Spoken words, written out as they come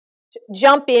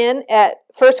jump in at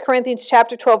 1 Corinthians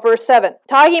chapter 12, verse 7,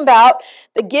 talking about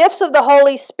the gifts of the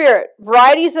Holy Spirit,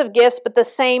 varieties of gifts, but the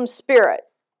same Spirit.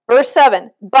 Verse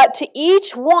 7, but to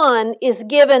each one is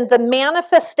given the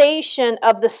manifestation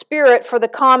of the Spirit for the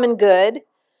common good,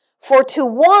 for to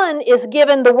one is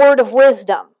given the word of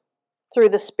wisdom through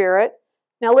the Spirit.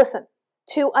 Now listen,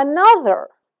 to another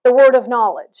the word of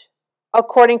knowledge,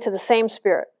 according to the same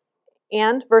Spirit.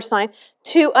 And, verse 9,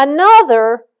 to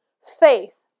another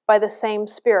faith by the same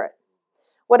Spirit.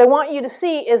 What I want you to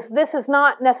see is this is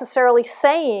not necessarily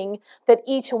saying that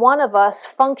each one of us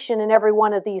function in every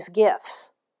one of these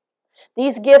gifts.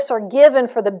 These gifts are given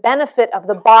for the benefit of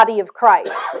the body of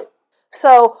Christ.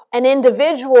 So an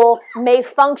individual may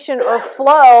function or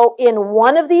flow in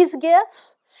one of these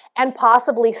gifts and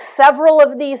possibly several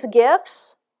of these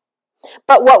gifts.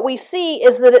 But what we see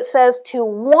is that it says to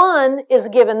one is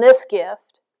given this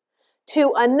gift,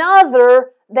 to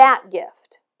another that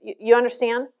gift. You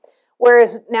understand?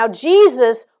 Whereas now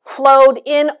Jesus flowed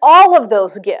in all of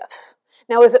those gifts.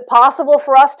 Now, is it possible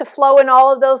for us to flow in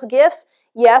all of those gifts?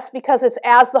 Yes, because it's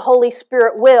as the Holy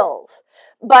Spirit wills.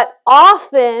 But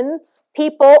often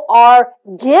people are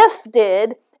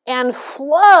gifted and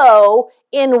flow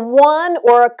in one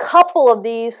or a couple of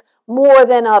these more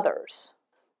than others.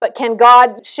 But can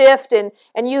God shift and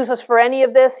use us for any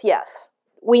of this? Yes.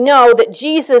 We know that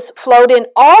Jesus flowed in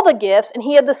all the gifts and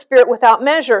he had the Spirit without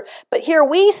measure. But here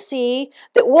we see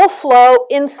that we'll flow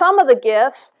in some of the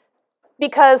gifts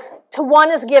because to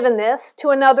one is given this, to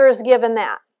another is given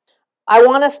that. I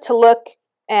want us to look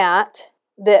at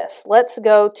this. Let's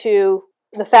go to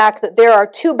the fact that there are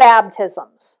two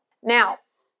baptisms. Now,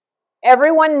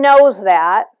 everyone knows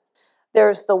that.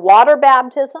 There's the water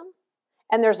baptism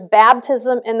and there's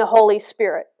baptism in the Holy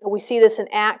Spirit. We see this in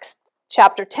Acts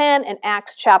chapter 10 and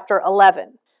Acts chapter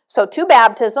 11. So two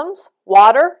baptisms,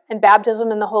 water and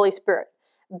baptism in the Holy Spirit.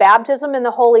 Baptism in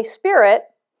the Holy Spirit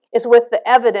is with the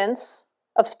evidence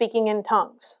of speaking in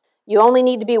tongues. You only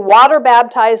need to be water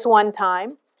baptized one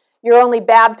time. You're only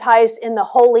baptized in the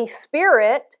Holy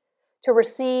Spirit to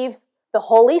receive the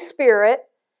Holy Spirit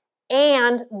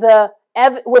and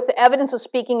with the evidence of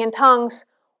speaking in tongues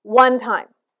one time.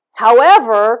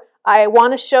 However, I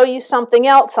want to show you something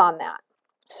else on that.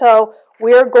 So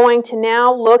we're going to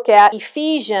now look at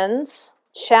Ephesians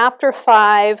chapter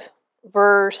 5,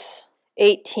 verse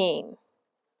 18.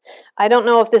 I don't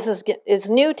know if this is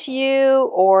new to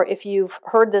you or if you've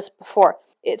heard this before.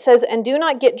 It says, and do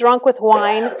not get drunk with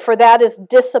wine, for that is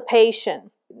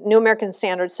dissipation. New American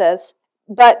Standard says,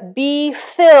 but be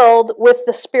filled with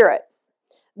the Spirit.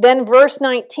 Then verse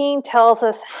 19 tells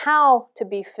us how to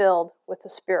be filled with the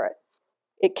Spirit.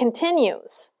 It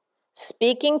continues,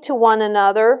 speaking to one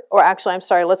another, or actually, I'm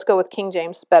sorry, let's go with King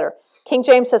James, it's better. King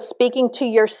James says, speaking to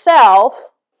yourself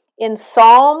in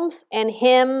psalms and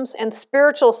hymns and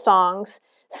spiritual songs,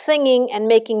 singing and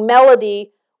making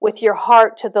melody with your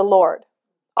heart to the Lord.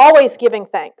 Always giving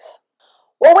thanks.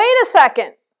 Well, wait a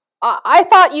second. I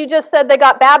thought you just said they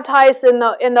got baptized in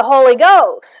the Holy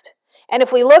Ghost. And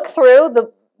if we look through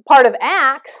the part of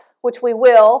Acts, which we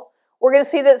will, we're going to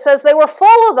see that it says they were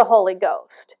full of the Holy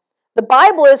Ghost. The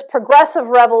Bible is progressive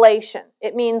revelation.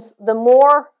 It means the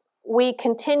more we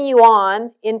continue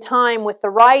on in time with the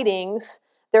writings,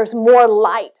 there's more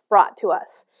light brought to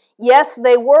us. Yes,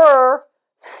 they were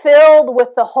filled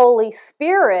with the Holy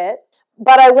Spirit,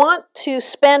 but I want to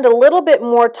spend a little bit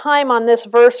more time on this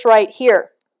verse right here,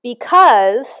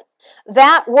 because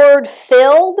that word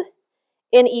filled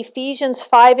in Ephesians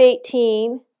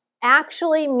 5:18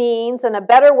 actually means, and a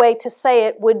better way to say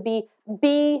it would be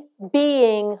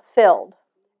being filled.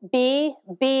 Be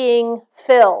being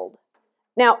filled.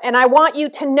 Now, and I want you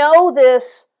to know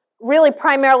this really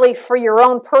primarily for your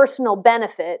own personal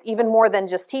benefit, even more than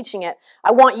just teaching it.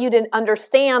 I want you to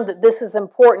understand that this is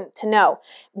important to know.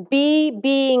 Be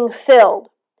being filled.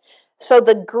 So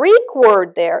the Greek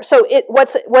word there, so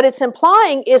what it's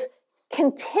implying is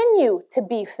continue to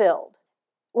be filled.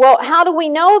 Well, how do we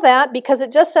know that? Because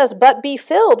it just says, but be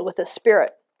filled with the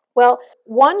Spirit. Well,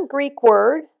 one Greek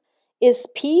word is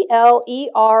P-L-E-R-O-O.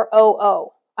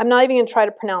 I'm not even going to try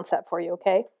to pronounce that for you,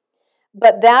 okay?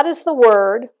 But that is the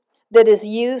word that is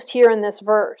used here in this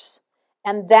verse.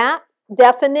 And that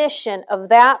definition of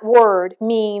that word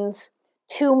means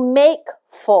to make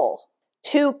full,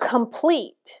 to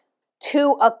complete,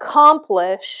 to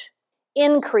accomplish,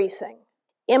 increasing,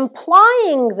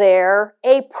 implying there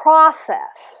a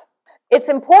process. It's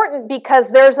important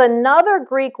because there's another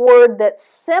Greek word that's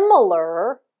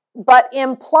similar, but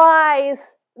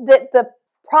implies that the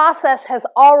process has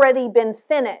already been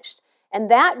finished. And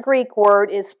that Greek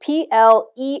word is P-L-E-R-E-S.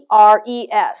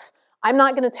 I'm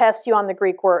not going to test you on the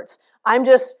Greek words. I'm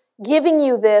just giving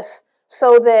you this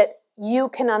so that you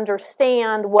can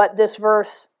understand what this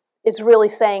verse is really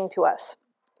saying to us.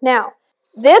 Now,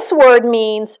 this word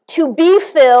means to be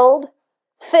filled,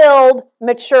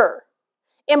 mature,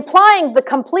 implying the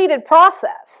completed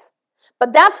process.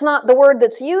 But that's not the word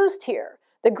that's used here.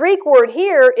 The Greek word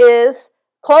here is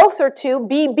closer to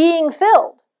being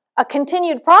filled, a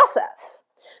continued process.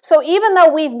 So even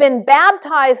though we've been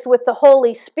baptized with the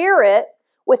Holy Spirit,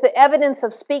 with the evidence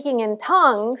of speaking in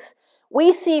tongues,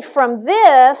 we see from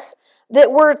this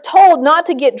that we're told not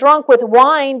to get drunk with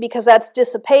wine because that's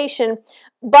dissipation,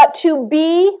 but to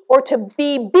be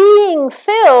being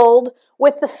filled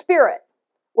with the Spirit.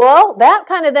 Well, that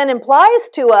kind of then implies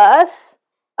to us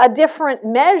a different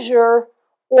measure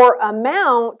or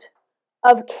amount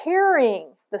of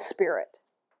carrying the Spirit,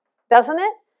 doesn't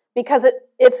it? Because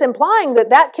it's implying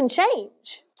that can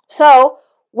change. So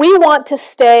we want to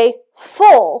stay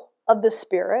full of the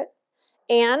Spirit,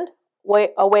 and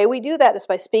a way we do that is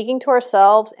by speaking to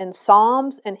ourselves in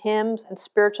psalms and hymns and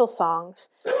spiritual songs,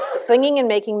 singing and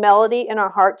making melody in our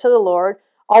heart to the Lord,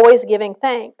 always giving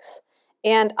thanks.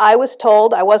 And I was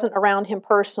told, I wasn't around him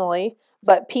personally,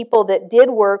 but people that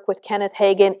did work with Kenneth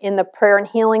Hagin in the Prayer and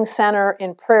Healing Center,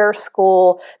 in prayer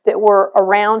school, that were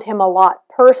around him a lot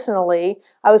personally,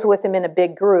 I was with him in a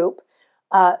big group,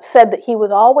 said that he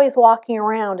was always walking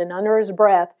around and under his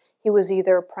breath, he was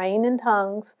either praying in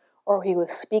tongues or he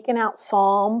was speaking out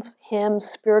psalms, hymns,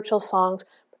 spiritual songs.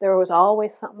 But there was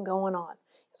always something going on.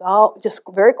 It was all just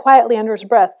very quietly under his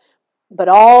breath, but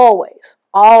always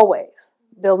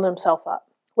building himself up.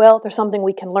 Well, there's something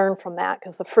we can learn from that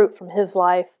because the fruit from his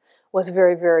life was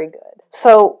very, very good.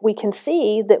 So we can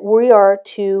see that we are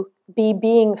to be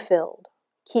being filled,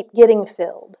 keep getting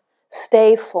filled,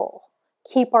 stay full,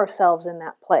 keep ourselves in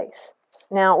that place.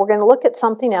 Now, we're going to look at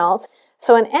something else.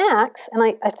 So in Acts, and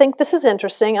I think this is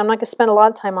interesting, I'm not going to spend a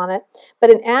lot of time on it, but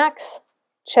in Acts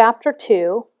chapter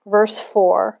 2, verse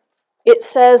 4, it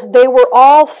says, they were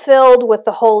all filled with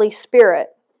the Holy Spirit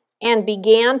and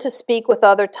began to speak with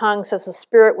other tongues as the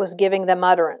Spirit was giving them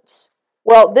utterance.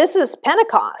 Well, this is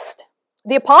Pentecost.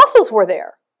 The apostles were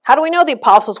there. How do we know the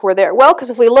apostles were there? Well,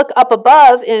 because if we look up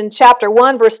above in chapter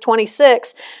 1, verse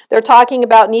 26, they're talking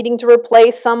about needing to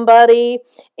replace somebody,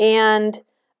 and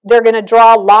they're going to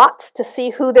draw lots to see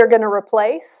who they're going to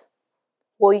replace.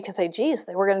 Well, you can say, geez,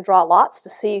 they were going to draw lots to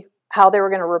see how they were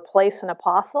going to replace an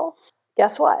apostle.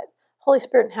 Guess what? Holy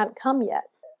Spirit hadn't come yet.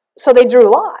 So they drew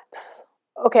lots,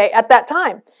 okay, at that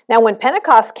time. Now, when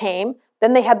Pentecost came,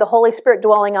 then they had the Holy Spirit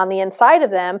dwelling on the inside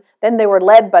of them. Then they were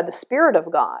led by the Spirit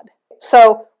of God.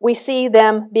 So we see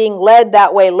them being led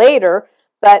that way later,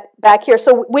 but back here.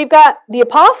 So we've got the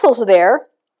apostles there.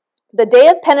 The day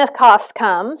of Pentecost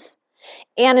comes,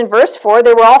 and in verse 4,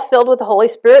 they were all filled with the Holy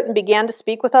Spirit and began to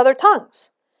speak with other tongues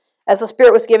as the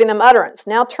Spirit was giving them utterance.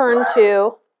 Now turn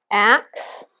to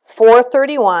Acts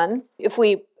 4:31. If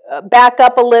we back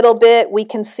up a little bit, we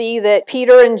can see that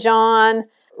Peter and John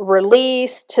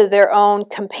released to their own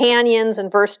companions in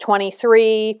verse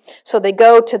 23. So they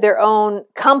go to their own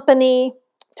company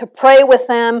to pray with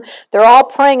them. They're all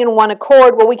praying in one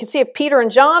accord. Well, we can see if Peter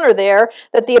and John are there,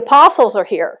 that the apostles are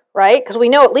here, right? Because we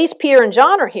know at least Peter and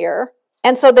John are here.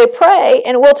 And so they pray,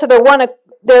 and to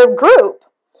their group.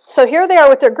 So here they are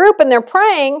with their group, and they're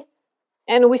praying,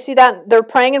 and we see that they're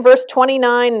praying in verse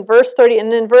 29 and verse 30,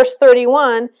 and in verse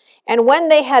 31. And when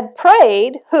they had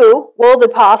prayed, who? Well, the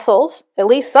apostles, at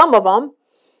least some of them,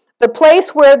 the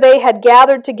place where they had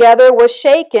gathered together was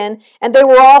shaken, and they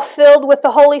were all filled with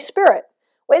the Holy Spirit.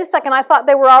 Wait a second, I thought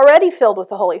they were already filled with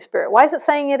the Holy Spirit. Why is it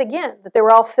saying it again, that they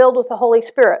were all filled with the Holy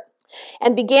Spirit?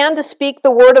 And began to speak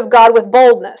the word of God with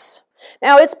boldness.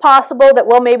 Now, it's possible that,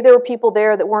 maybe there were people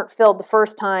there that weren't filled the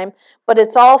first time, but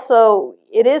it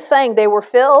is saying they were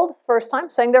filled first time,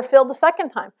 saying they're filled the second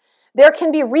time. There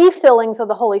can be refillings of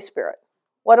the Holy Spirit.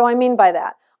 What do I mean by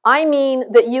that? I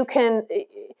mean that you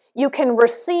can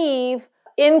receive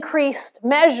increased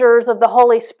measures of the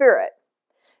Holy Spirit.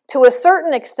 To a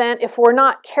certain extent, if we're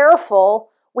not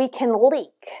careful, we can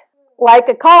leak. Like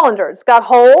a colander, it's got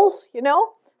holes,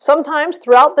 Sometimes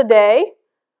throughout the day,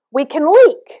 we can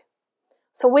leak.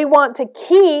 So we want to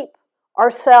keep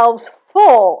ourselves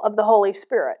full of the Holy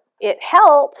Spirit. It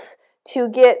helps to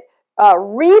get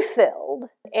refilled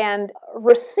and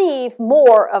receive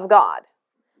more of God.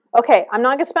 Okay, I'm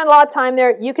not going to spend a lot of time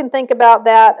there. You can think about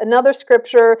that. Another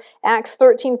scripture, Acts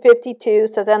 13:52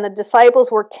 says, and the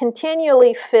disciples were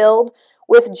continually filled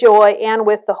with joy and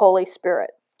with the Holy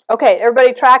Spirit. Okay,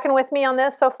 everybody tracking with me on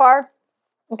this so far?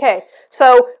 Okay,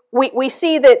 so we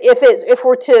see that if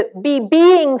we're to be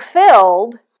being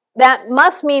filled, that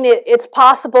must mean it's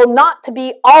possible not to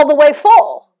be all the way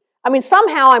full.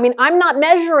 Somehow, I'm not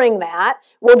measuring that.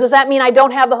 Well, does that mean I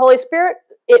don't have the Holy Spirit?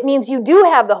 It means you do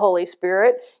have the Holy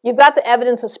Spirit. You've got the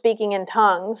evidence of speaking in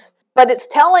tongues, but it's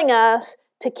telling us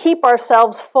to keep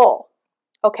ourselves full.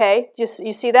 Okay, you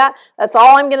see that? That's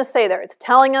all I'm going to say there. It's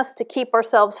telling us to keep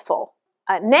ourselves full.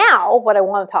 Now, what I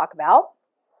want to talk about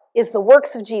is the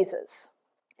works of Jesus.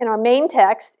 And our main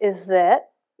text is that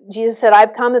Jesus said,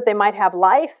 I've come that they might have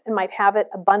life and might have it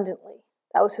abundantly.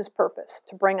 That was his purpose,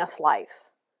 to bring us life,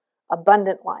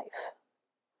 abundant life.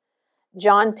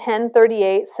 John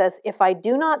 10:38 says, if I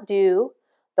do not do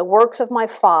the works of my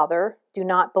Father, do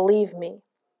not believe me.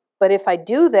 But if I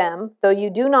do them, though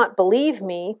you do not believe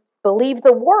me, believe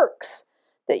the works,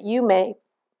 that you may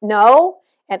know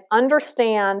and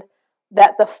understand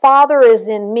that the Father is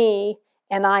in me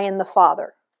and I in the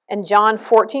Father. And John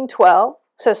 14:12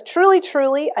 says, truly,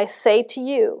 truly, I say to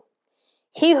you,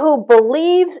 he who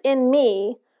believes in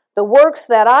me, the works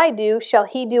that I do shall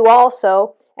he do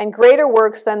also, and greater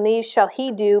works than these shall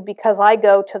he do, because I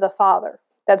go to the Father.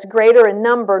 That's greater in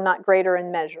number, not greater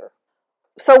in measure.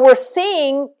 So we're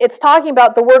seeing, it's talking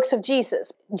about the works of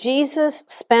Jesus. Jesus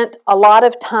spent a lot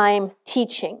of time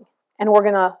teaching, and we're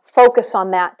going to focus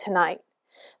on that tonight.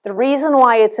 The reason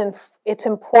why it's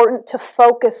important to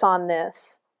focus on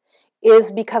this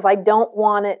is because I don't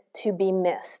want it to be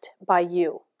missed by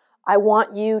you. I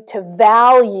want you to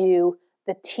value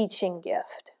the teaching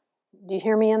gift. Do you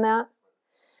hear me in that?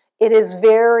 It is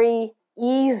very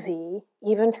easy,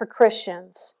 even for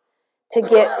Christians, to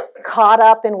get caught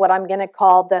up in what I'm going to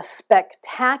call the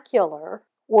spectacular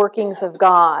workings of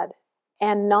God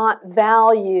and not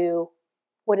value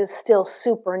what is still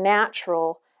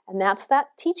supernatural, and that's that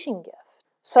teaching gift.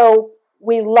 So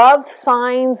we love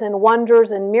signs and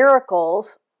wonders and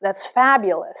miracles. That's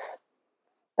fabulous.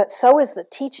 But so is the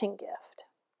teaching gift.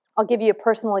 I'll give you a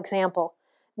personal example.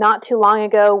 Not too long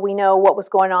ago, we know what was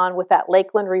going on with that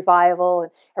Lakeland revival,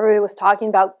 and everybody was talking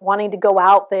about wanting to go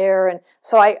out there. And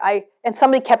so and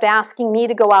somebody kept asking me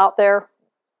to go out there,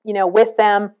 with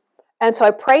them. And so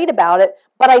I prayed about it,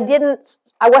 but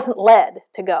I wasn't led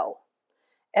to go.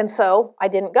 And so I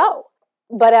didn't go.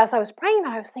 But as I was praying,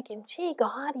 I was thinking, gee,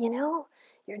 God,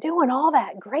 you're doing all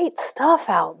that great stuff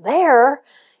out there.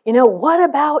 What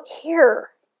about here?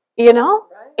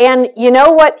 And you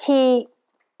know what he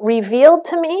revealed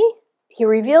to me? He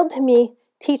revealed to me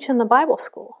teaching the Bible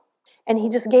school. And he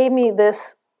just gave me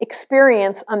this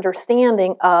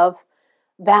understanding of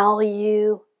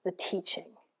value the teaching.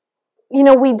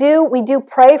 We do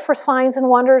pray for signs and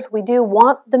wonders. We do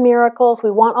want the miracles.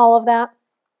 We want all of that.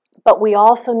 But we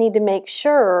also need to make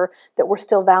sure that we're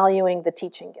still valuing the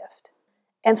teaching gift.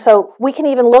 And so we can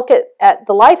even look at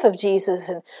the life of Jesus,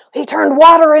 and he turned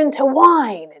water into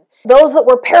wine, and those that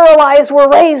were paralyzed were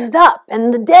raised up,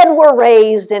 and the dead were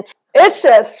raised, and it's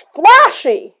just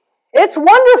flashy. It's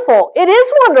wonderful. It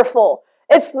is wonderful.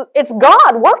 It's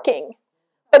God working.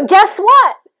 But guess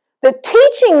what? The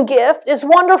teaching gift is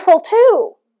wonderful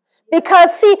too.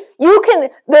 Because see,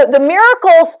 the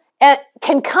miracles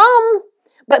can come,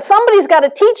 but somebody's got to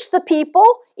teach the people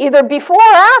either before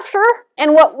or after.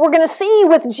 And what we're going to see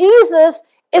with Jesus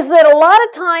is that a lot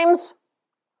of times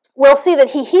we'll see that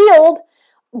he healed,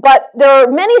 but there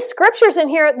are many scriptures in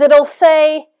here that'll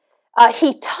say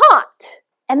he taught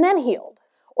and then healed.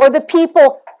 Or the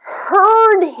people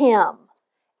heard him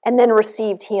and then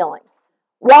received healing.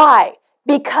 Why?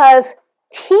 Because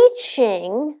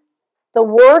teaching the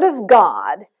Word of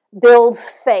God builds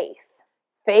faith.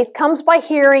 Faith comes by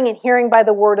hearing, and hearing by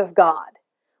the Word of God.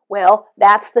 Well,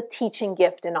 that's the teaching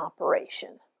gift in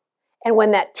operation. And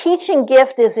when that teaching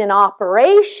gift is in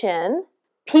operation,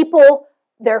 people,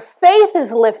 their faith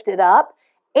is lifted up,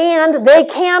 and they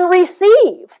can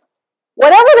receive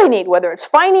whatever they need, whether it's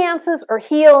finances or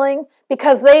healing,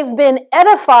 because they've been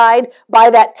edified by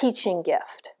that teaching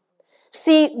gift.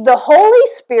 See, the Holy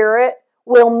Spirit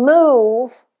will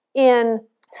move in,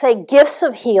 say, gifts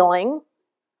of healings,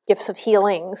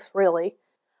 really,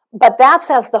 but that's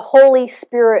as the Holy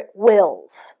Spirit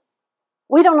wills.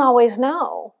 We don't always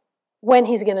know when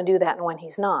he's going to do that and when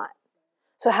he's not.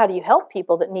 So how do you help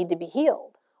people that need to be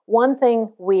healed? One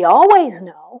thing we always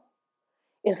know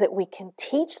is that we can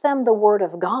teach them the Word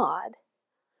of God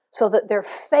so that their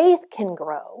faith can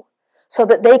grow, so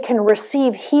that they can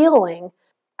receive healing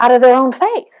out of their own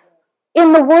faith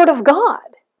in the Word of God.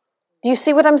 Do you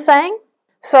see what I'm saying?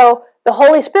 So the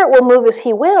Holy Spirit will move as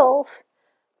he wills,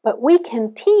 but we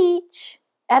can teach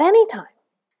at any time.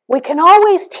 We can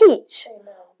always teach,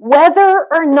 whether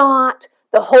or not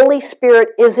the Holy Spirit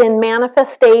is in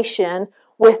manifestation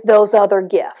with those other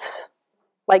gifts.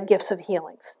 like gifts of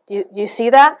healings. Do you see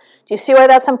that? Do you see why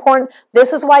that's important?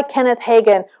 This is why Kenneth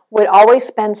Hagin would always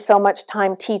spend so much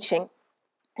time teaching.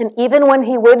 And even when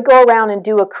he would go around and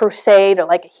do a crusade or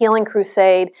like a healing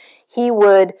crusade, he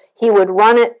would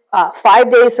run it 5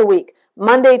 days a week,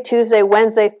 Monday, Tuesday,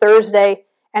 Wednesday, Thursday,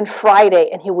 and Friday.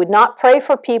 And he would not pray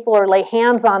for people or lay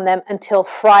hands on them until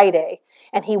Friday.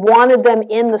 And he wanted them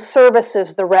in the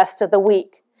services the rest of the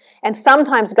week. And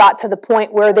sometimes got to the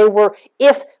point where they were,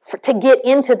 to get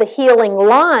into the healing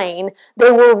line,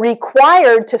 they were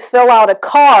required to fill out a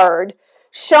card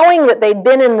showing that they'd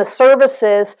been in the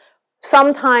services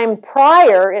sometime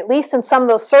prior, at least in some of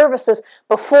those services,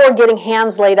 before getting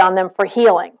hands laid on them for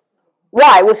healing.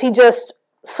 Why? Was he just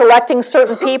selecting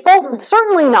certain people?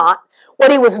 Certainly not.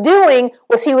 What he was doing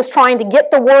was he was trying to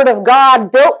get the Word of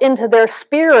God built into their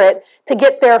spirit to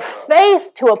get their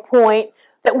faith to a point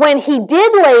that when he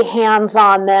did lay hands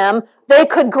on them, they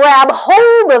could grab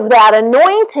hold of that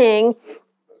anointing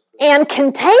and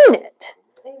contain it.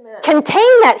 Amen.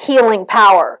 Contain that healing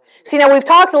power. See, now we've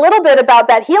talked a little bit about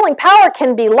that healing power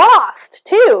can be lost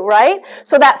too, right?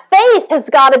 So that faith has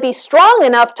got to be strong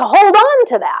enough to hold on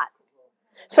to that.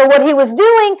 So what he was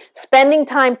doing, spending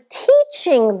time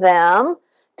teaching them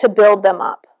to build them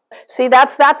up. See,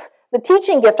 that's the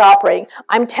teaching gift operating.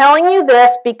 I'm telling you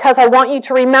this because I want you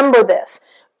to remember this.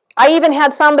 I even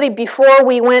had somebody before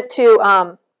we went to,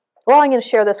 I'm going to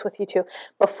share this with you too.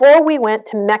 Before we went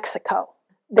to Mexico,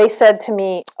 they said to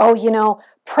me,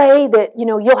 pray that,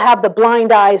 you'll have the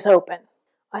blind eyes open.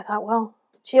 I thought, well,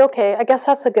 gee, okay, I guess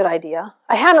that's a good idea.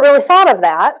 I hadn't really thought of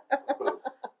that.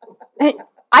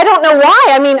 I don't know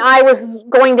why. I was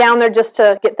going down there just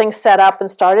to get things set up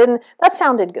and started, and that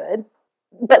sounded good.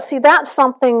 But see, that's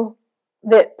something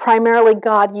that primarily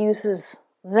God uses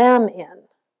them in.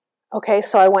 Okay,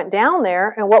 so I went down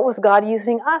there, and what was God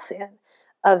using us in?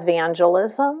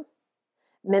 Evangelism,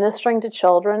 ministering to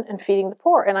children, and feeding the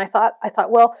poor. And I thought,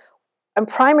 well, I'm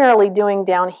primarily doing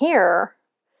down here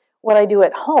what I do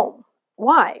at home.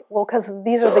 Why? Well, because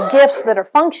these are the gifts that are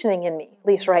functioning in me, at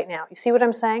least right now. You see what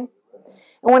I'm saying?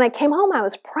 And when I came home, I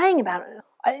was praying about it.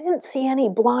 I didn't see any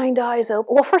blind eyes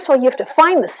open. Well, first of all, you have to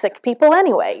find the sick people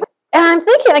anyway. And I'm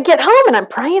thinking, I get home and I'm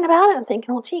praying about it. I'm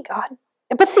thinking, well, gee, God.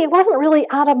 But see, it wasn't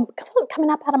coming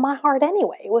up out of my heart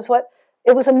anyway. It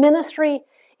was a ministry.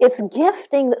 It's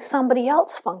gifting that somebody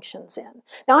else functions in.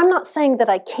 Now, I'm not saying that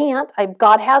I can't.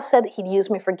 God has said that He'd use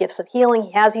me for gifts of healing.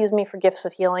 He has used me for gifts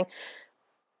of healing.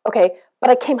 Okay, but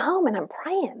I came home and I'm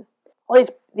praying. All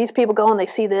these people go and they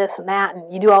see this and that,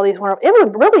 and you do all these wonderful. It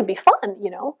would really be fun,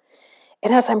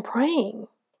 And as I'm praying,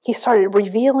 He started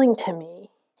revealing to me,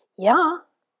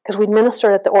 because we'd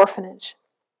ministered at the orphanage.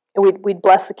 And we'd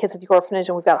bless the kids at the orphanage,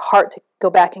 and we've got a heart to go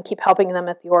back and keep helping them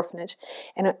at the orphanage.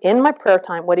 And in my prayer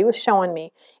time, what He was showing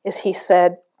me is He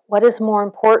said, what is more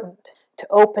important, to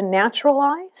open natural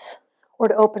eyes or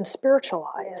to open spiritual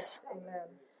eyes? Yes, amen.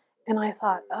 And I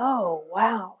thought, oh,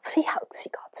 wow. See God's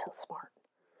so smart.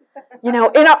 In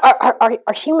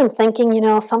our human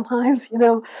thinking, sometimes,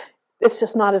 it's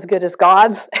just not as good as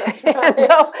God's. And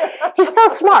so He's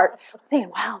so smart. I'm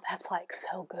thinking, wow, that's like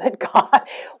so good, God.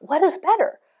 What is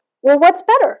better? Well, what's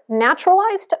better? Natural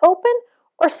eyes to open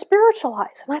or spiritual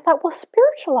eyes? And I thought, well,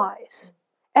 spiritual eyes.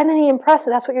 And then He impressed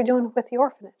me. That's what you're doing with the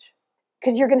orphanage.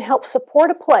 Because you're going to help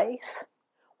support a place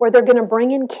where they're going to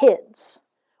bring in kids,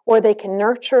 where they can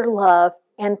nurture love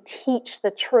and teach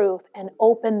the truth and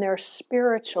open their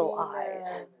spiritual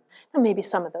eyes. And maybe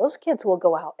some of those kids will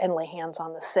go out and lay hands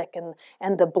on the sick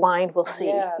and the blind will see.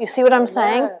 Yeah. You see what I'm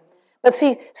saying? But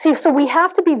see, so we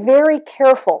have to be very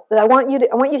careful. I want you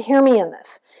to hear me in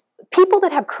this. People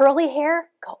that have curly hair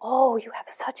go, oh, you have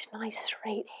such nice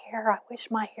straight hair. I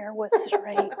wish my hair was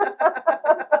straight.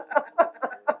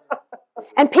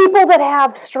 And people that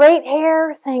have straight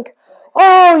hair think,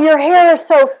 oh, your hair is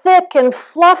so thick and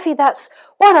fluffy.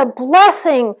 What a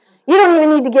blessing. You don't even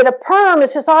need to get a perm.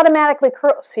 It's just automatically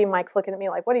curl. See, Mike's looking at me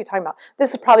like, what are you talking about? This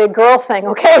is probably a girl thing,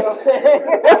 okay?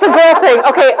 It's a girl thing.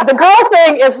 Okay, the girl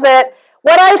thing is that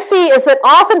what I see is that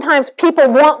oftentimes people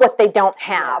want what they don't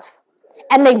have.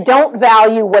 And they don't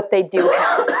value what they do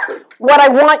have. I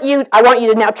want you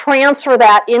to now transfer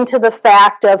that into the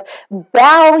fact of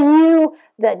value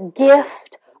the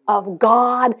gift of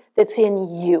God that's in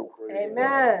you.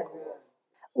 Amen.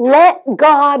 Let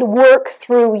God work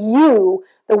through you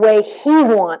the way He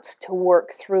wants to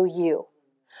work through you.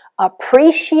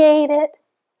 Appreciate it,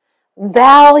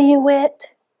 value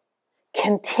it,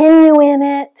 continue in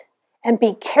it, and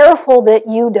be careful that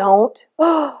you don't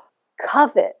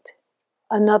covet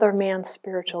another man's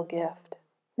spiritual gift.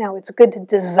 Now, it's good to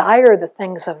desire the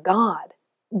things of God,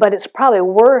 but it's probably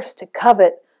worse to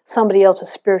covet somebody else's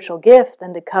spiritual gift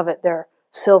than to covet their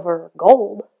silver or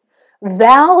gold.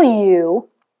 Value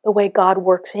the way God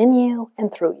works in you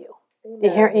and through you. You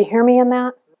hear me in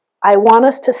that? I want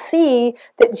us to see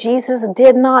that Jesus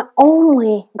did not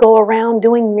only go around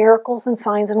doing miracles and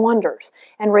signs and wonders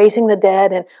and raising the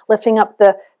dead and lifting up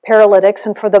the paralytics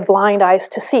and for the blind eyes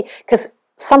to see. Because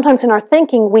sometimes in our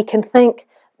thinking, we can think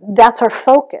that's our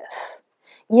focus.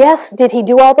 Yes, did he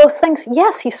do all those things?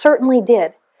 Yes, he certainly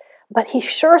did. But he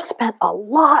sure spent a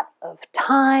lot of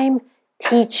time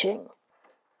teaching.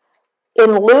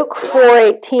 In Luke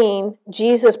 4:18,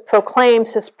 Jesus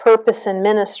proclaims his purpose in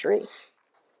ministry.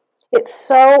 It's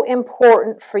so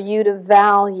important for you to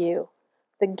value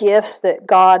the gifts that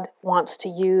God wants to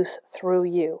use through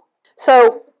you.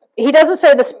 So he doesn't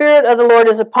say the Spirit of the Lord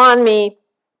is upon me.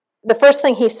 The first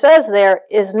thing he says there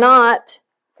is not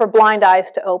for blind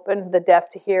eyes to open, the deaf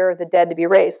to hear, the dead to be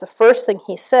raised. The first thing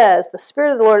he says, the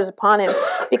Spirit of the Lord is upon him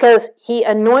because he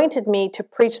anointed me to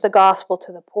preach the gospel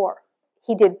to the poor.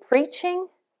 He did preaching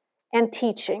and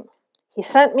teaching. He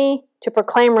sent me to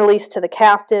proclaim release to the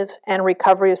captives and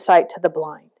recovery of sight to the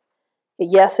blind.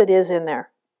 Yes, it is in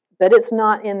there, but it's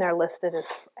not in there listed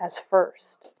as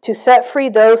first. To set free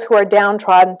those who are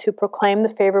downtrodden, to proclaim the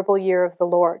favorable year of the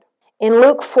Lord. In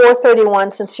Luke 4:31,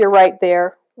 since you're right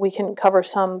there, we can cover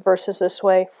some verses this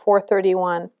way.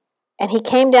 4:31. And he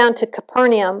came down to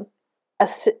Capernaum, a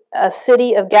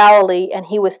city of Galilee, and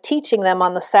he was teaching them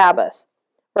on the Sabbath.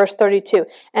 Verse 32.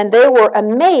 And they were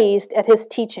amazed at his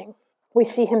teaching. We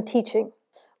see him teaching.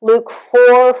 Luke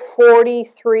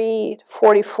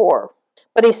 4:43-44.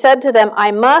 But he said to them,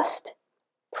 I must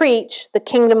preach the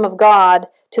kingdom of God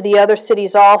to the other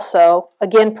cities also.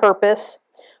 Again, purpose.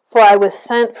 For I was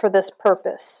sent for this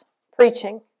purpose.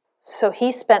 Preaching. So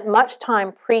he spent much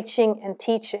time preaching and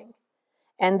teaching.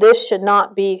 And this should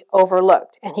not be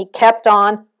overlooked. And he kept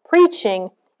on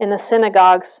preaching in the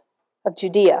synagogues of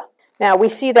Judea. Now we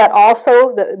see that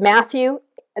also, Matthew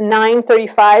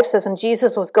 9:35 says, and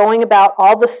Jesus was going about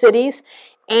all the cities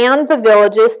and the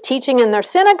villages, teaching in their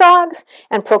synagogues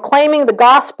and proclaiming the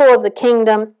gospel of the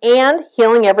kingdom and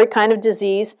healing every kind of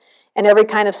disease and every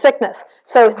kind of sickness.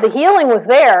 So the healing was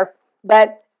there,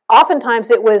 but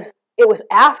oftentimes it was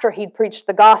after he'd preached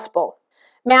the gospel.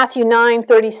 Matthew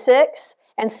 9:36,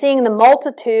 and seeing the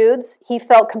multitudes, he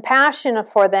felt compassion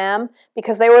for them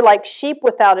because they were like sheep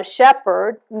without a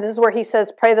shepherd. And this is where he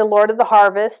says, pray the Lord of the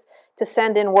harvest to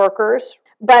send in workers.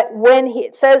 But when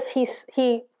it says he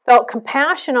felt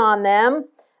compassion on them,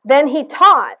 then he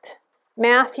taught.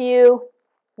 Matthew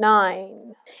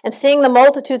 9. And seeing the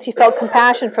multitudes, he felt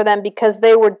compassion for them because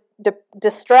they were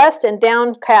distressed and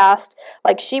downcast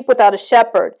like sheep without a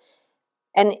shepherd.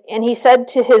 And he said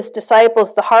to his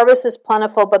disciples, the harvest is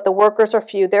plentiful, but the workers are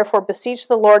few. Therefore, beseech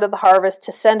the Lord of the harvest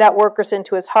to send out workers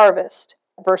into his harvest.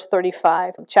 Verse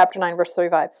 35, chapter 9, verse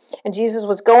 35. And Jesus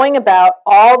was going about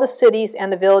all the cities and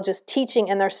the villages, teaching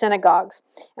in their synagogues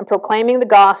and proclaiming the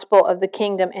gospel of the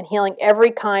kingdom and healing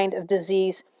every kind of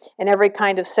disease and every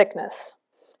kind of sickness.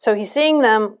 So he's seeing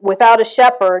them without a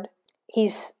shepherd.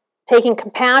 He's taking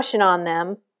compassion on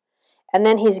them. And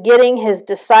then he's getting his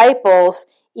disciples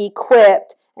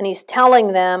equipped, and he's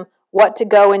telling them what to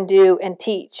go and do and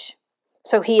teach.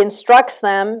 So he instructs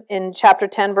them in chapter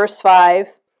 10, verse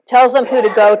 5, tells them who to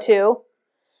go to,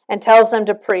 and tells them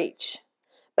to preach.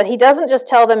 But he doesn't just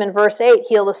tell them in verse 8,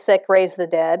 heal the sick, raise the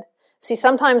dead. See,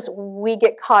 sometimes we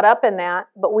get caught up in that,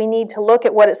 but we need to look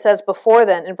at what it says before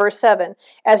then in verse 7.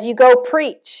 As you go,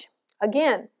 preach.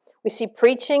 Again, we see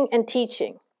preaching and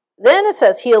teaching. Then it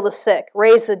says, heal the sick,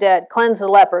 raise the dead, cleanse the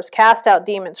lepers, cast out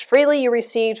demons. Freely you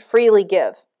received, freely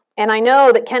give. And I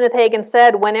know that Kenneth Hagin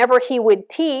said whenever he would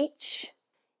teach,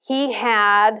 he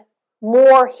had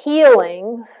more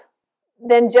healings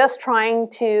than just trying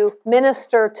to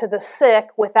minister to the sick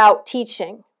without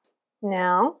teaching.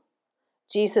 Now,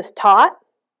 Jesus taught,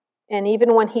 and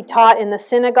even when he taught in the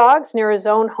synagogues near his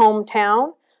own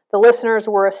hometown, the listeners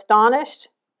were astonished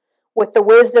with the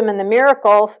wisdom and the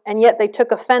miracles, and yet they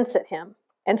took offense at him.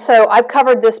 And so I've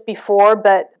covered this before,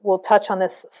 but we'll touch on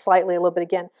this slightly a little bit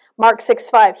again. Mark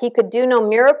 6:5, he could do no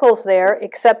miracles there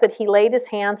except that he laid his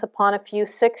hands upon a few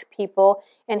sick people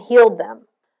and healed them.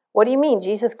 What do you mean?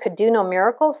 Jesus could do no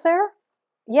miracles there?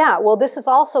 Yeah, well, this is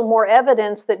also more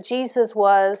evidence that Jesus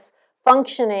was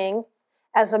functioning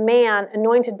as a man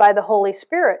anointed by the Holy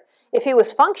Spirit. If he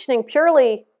was functioning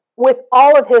purely with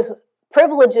all of his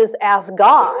privileges as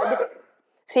God,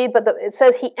 see, but it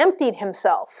says he emptied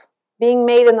himself, being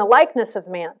made in the likeness of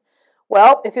man.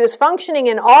 Well, if he was functioning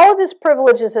in all of his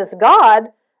privileges as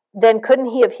God, then couldn't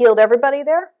he have healed everybody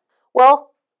there?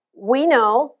 Well, we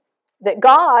know that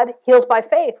God heals by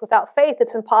faith. Without faith,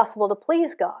 it's impossible to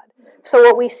please God. So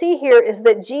what we see here is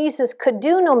that Jesus could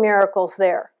do no miracles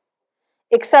there,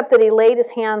 except that he laid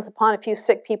his hands upon a few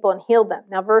sick people and healed them.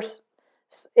 Now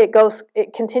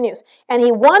it continues. And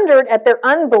he wondered at their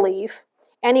unbelief,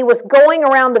 and he was going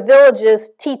around the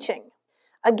villages teaching.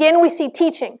 Again, we see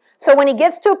teaching. So when he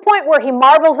gets to a point where he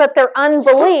marvels at their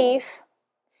unbelief,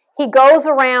 he goes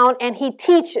around and he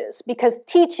teaches, because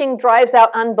teaching drives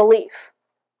out unbelief.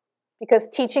 Because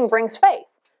teaching brings faith.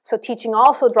 So teaching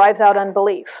also drives out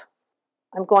unbelief.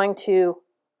 I'm going to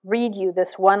read you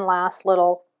this one last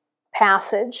little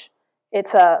passage.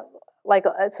 It's a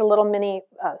little mini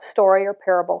story or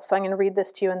parable. So I'm going to read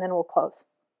this to you and then we'll close.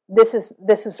 This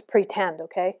is pretend,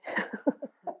 okay?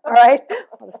 All right?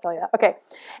 I'll just tell you that. Okay.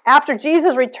 After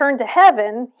Jesus returned to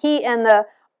heaven, he and the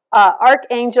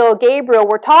archangel Gabriel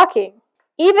were talking.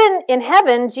 Even in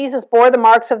heaven, Jesus bore the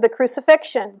marks of the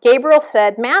crucifixion. Gabriel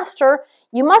said, "Master,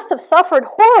 you must have suffered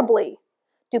horribly.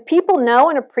 Do people know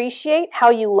and appreciate how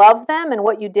you love them and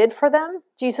what you did for them?"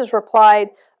 Jesus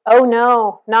replied, "Oh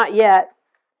no, not yet.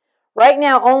 Right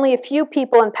now, only a few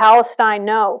people in Palestine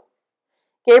know."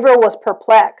 Gabriel was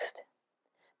perplexed.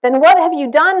 "Then what have you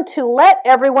done to let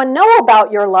everyone know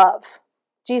about your love?"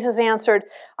 Jesus answered,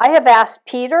 "I have asked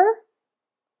Peter,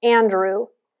 Andrew,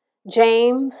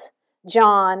 James,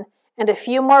 John, and a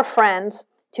few more friends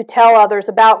to tell others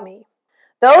about me.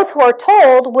 Those who are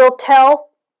told will tell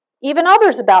even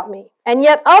others about me, and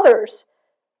yet others,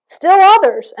 still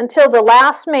others, until the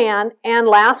last man and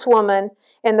last woman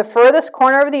in the furthest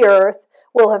corner of the earth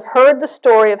will have heard the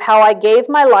story of how I gave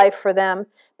my life for them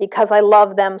because I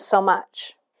love them so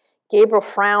much." Gabriel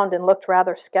frowned and looked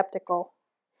rather skeptical.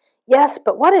 "Yes,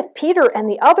 but what if Peter and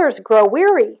the others grow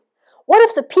weary? What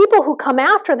if the people who come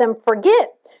after them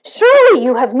forget? Surely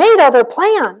you have made other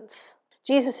plans."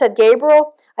 Jesus said,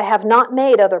 "Gabriel, I have not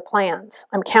made other plans.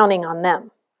 I'm counting on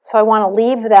them." So I want to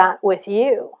leave that with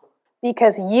you,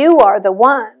 because you are the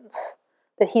ones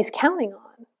that he's counting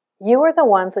on. You are the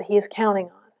ones that he is counting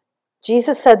on.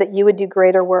 Jesus said that you would do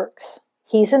greater works.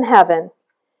 He's in heaven.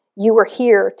 You are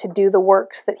here to do the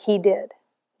works that he did.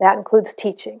 That includes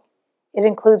teaching. It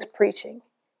includes preaching.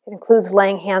 It includes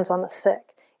laying hands on the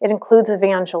sick. It includes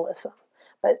evangelism.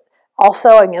 But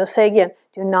also, I'm going to say again,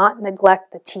 do not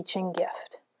neglect the teaching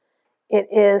gift. It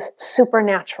is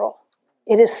supernatural.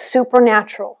 It is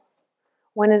supernatural.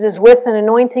 When it is with an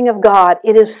anointing of God,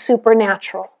 it is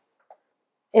supernatural.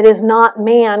 It is not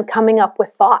man coming up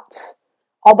with thoughts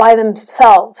all by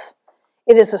themselves.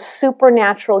 It is a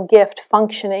supernatural gift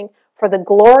functioning for the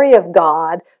glory of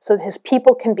God so that his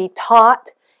people can be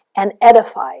taught and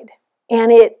edified.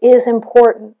 And it is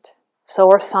important. So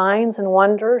are signs and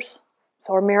wonders.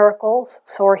 So are miracles.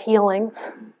 So are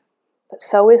healings. But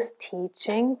so is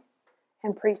teaching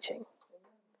and preaching.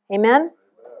 Amen?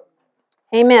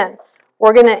 Amen.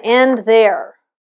 We're going to end there.